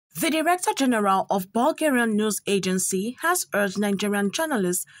The Director General of Bulgarian News Agency has urged Nigerian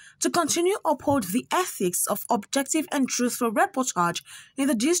journalists to continue uphold the ethics of objective and truthful reportage in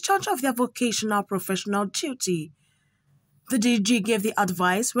the discharge of their vocational professional duty. The DG gave the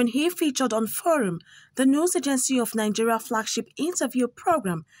advice when he featured on Forum, the news agency of Nigeria flagship interview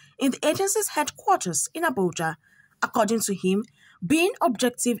program in the agency's headquarters in Abuja. According to him, being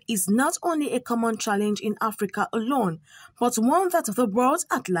objective is not only a common challenge in Africa alone, but one that the world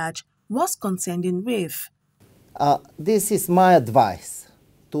at large was contending with. This is my advice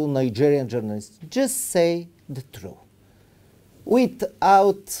to Nigerian journalists. Just say the truth.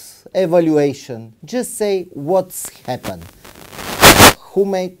 Without evaluation, just say what's happened. Who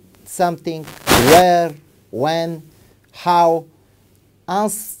made something, where, when, how.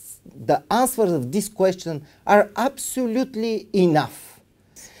 The answers of this question are absolutely enough.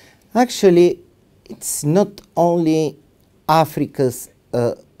 Actually, it's not only Africa's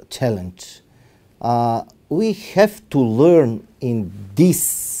challenge. We have to learn in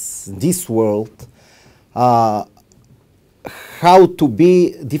this world how to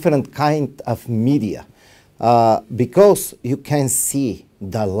be different kind of media, because you can see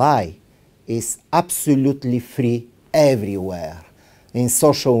the lie is absolutely free everywhere in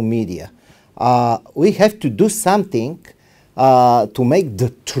social media. We have to do something to make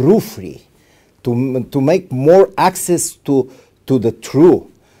the truth free, to make more access to the truth.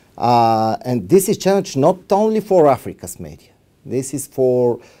 And this is challenge not only for Africa's media. This is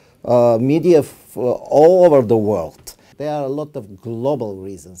for media all over the world. There are a lot of global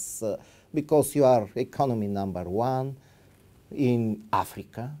reasons, because you are economy #1 in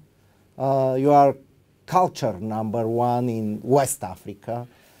Africa. You are culture #1 in West Africa.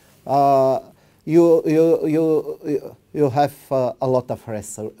 You have a lot of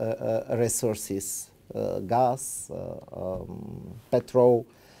resources, gas, petrol.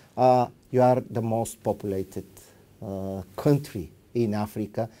 You are the most populated country in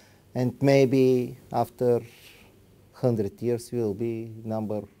Africa, and maybe after 100 years you will be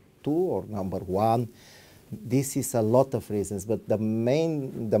 #2 or #1. This is a lot of reasons, but the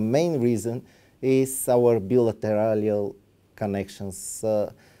main reason is our bilateral connections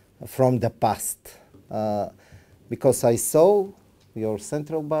from the past. Because I saw your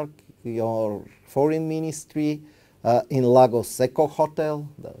central bank, your foreign ministry in Lagos Eco Hotel,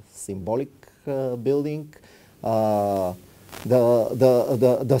 the symbolic building. The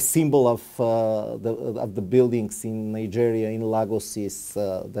symbol of the buildings in Nigeria, in Lagos, is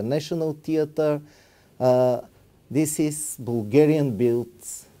the National Theatre. This is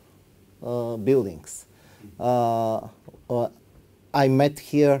Bulgarian-built buildings. I met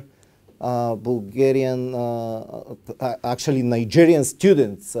here actually Nigerian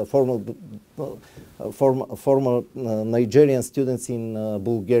students, former Nigerian students in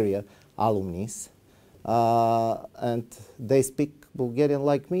Bulgaria, alumni, and they speak Bulgarian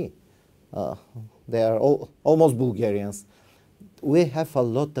like me. They are almost Bulgarians. We have a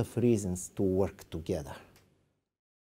lot of reasons to work together.